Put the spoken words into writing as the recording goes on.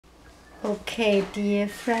Okay, dear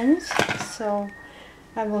friends, so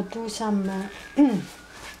I will do some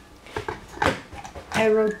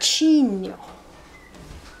Aeroccino.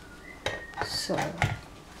 So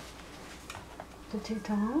put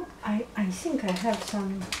it on. I think I have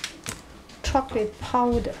some chocolate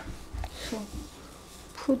powder. So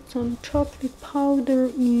put some chocolate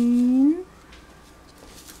powder in,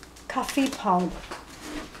 coffee powder,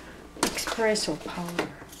 espresso powder,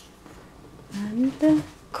 and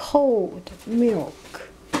cold milk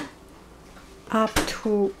up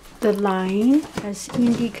to the line as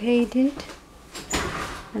indicated,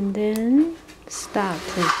 and then start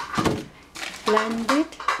to blend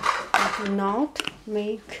it. Do not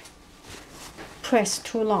press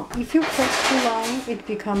too long. If you press too long, it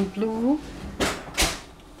becomes blue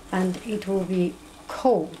and it will be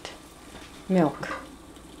cold milk.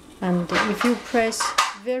 And if you press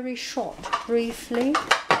very short, briefly,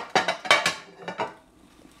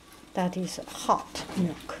 that is hot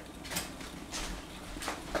milk.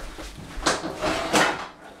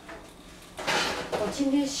我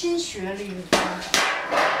今天新学了一个，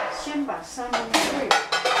先把三文治。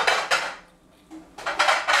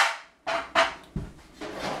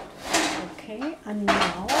Okay, and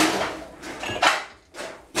now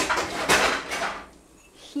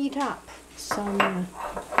heat up some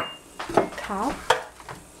cup.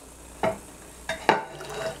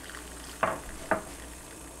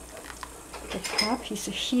 The cup is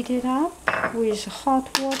heated up with hot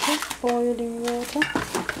water, boiling water.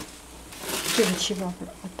 对不起，宝贝，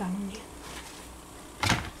我打你。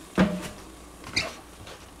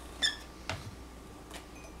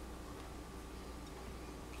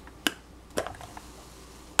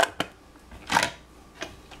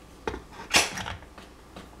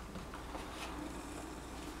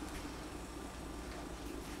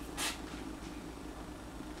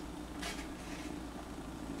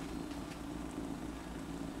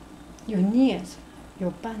有镊子，有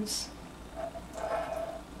扳子。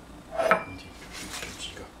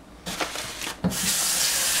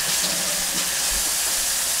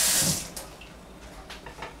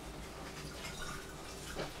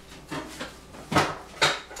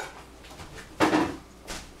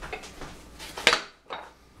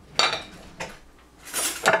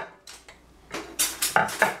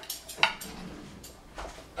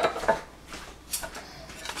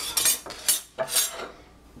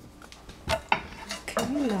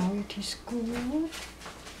Now it is good.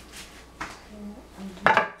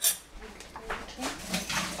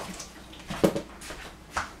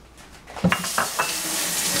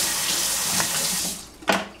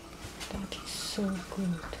 That is so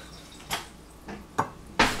good.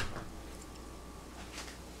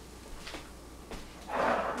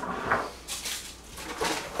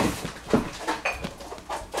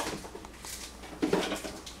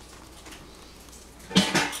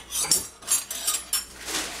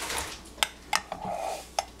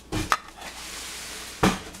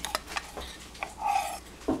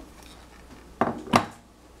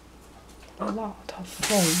 A lot of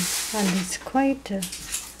foam, and it's quite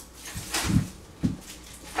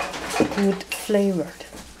good flavored.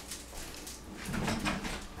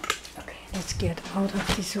 Okay, let's get out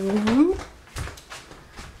of this room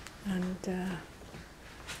and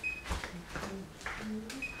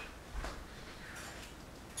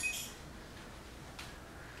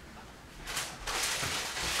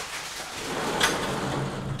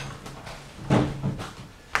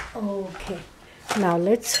okay, now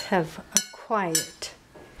let's have a quiet.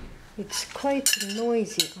 It's quite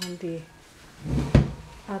noisy on the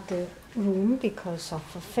other room because of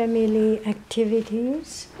family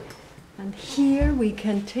activities. And here we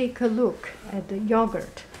can take a look at the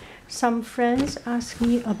yogurt. Some friends ask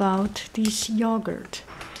me about this yogurt,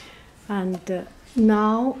 and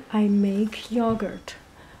now I make yogurt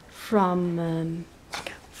from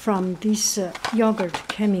these yogurt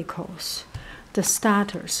chemicals, the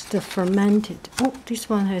starters, the fermented. Oh, this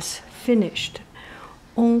one has finished.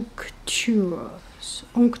 Oncture.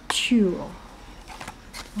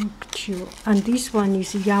 And this one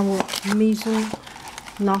is Yaourt Maison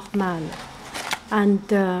Normal. And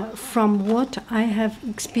from what I have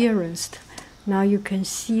experienced, now you can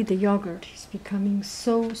see the yogurt is becoming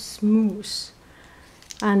so smooth.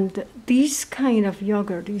 And this kind of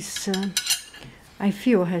yogurt is, I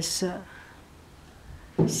feel, has,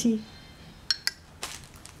 see?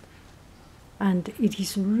 And it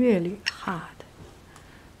is really hard.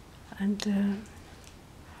 And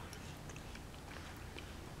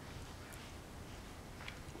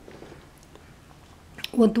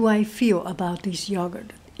what do I feel about this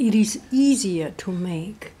yogurt? It is easier to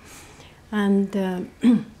make, and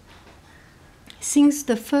Since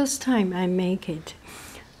the first time I make it,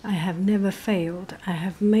 I have never failed. I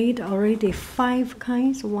have made already 5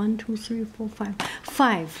 kinds. 1, 2, 3, 4,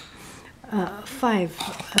 5. 5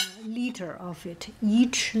 liter of it.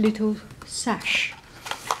 Each little sash,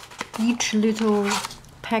 each little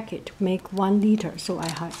packet make 1 liter. So I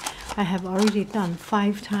have already done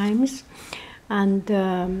 5 times, and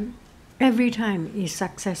every time is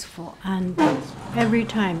successful, and every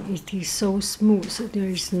time it is so smooth. There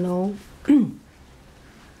is no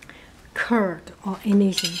curd or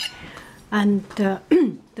anything, and the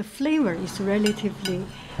flavor is relatively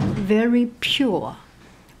very pure,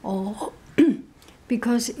 or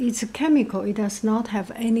because it's a chemical, it does not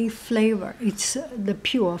have any flavor. It's the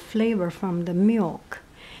pure flavor from the milk,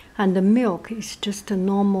 and the milk is just a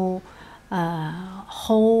normal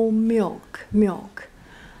whole milk,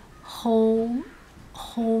 whole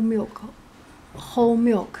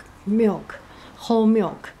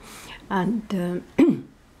milk, and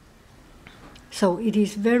so it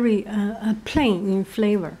is very plain in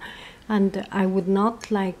flavor, and I would not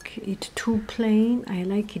like it too plain. I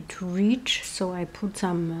like it rich, so I put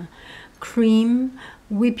some cream,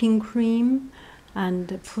 whipping cream,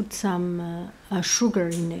 and put some sugar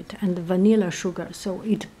in it, and vanilla sugar. So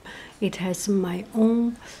it has my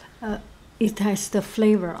own. It has the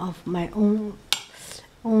flavor of my own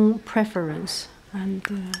preference, and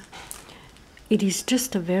it is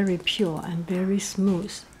just very pure and very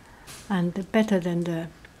smooth, and better than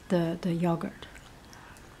the yogurt.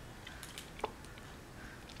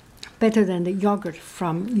 Better than the yogurt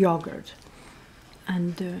from yogurt,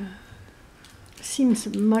 and seems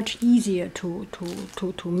much easier to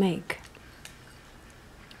make.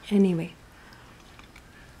 Anyway,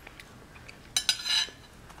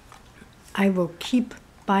 I will keep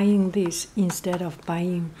buying this instead of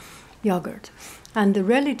buying yogurt. And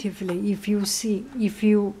relatively, if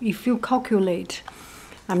you calculate,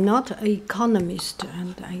 I'm not an economist,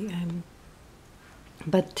 and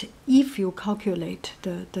but if you calculate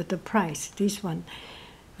the price, this one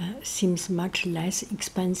seems much less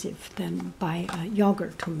expensive than buy a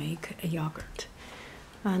yogurt to make a yogurt.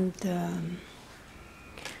 And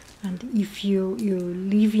if you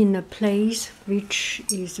live in a place which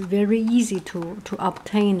is very easy to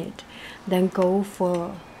obtain it, then go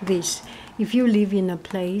for this. If you live in a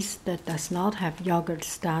place that does not have yogurt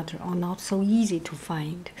starter, or not so easy to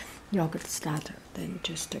find yogurt starter, then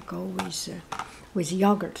just go with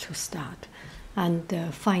yogurt to start, and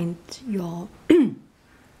find your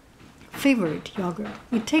favorite yogurt.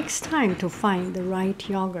 It takes time to find the right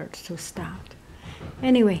yogurt to start.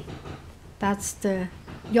 Anyway, that's the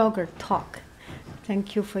yogurt talk.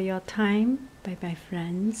 Thank you for your time. Bye bye,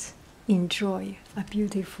 friends. Enjoy a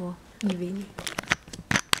beautiful evening.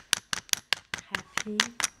 Happy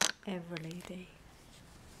every day.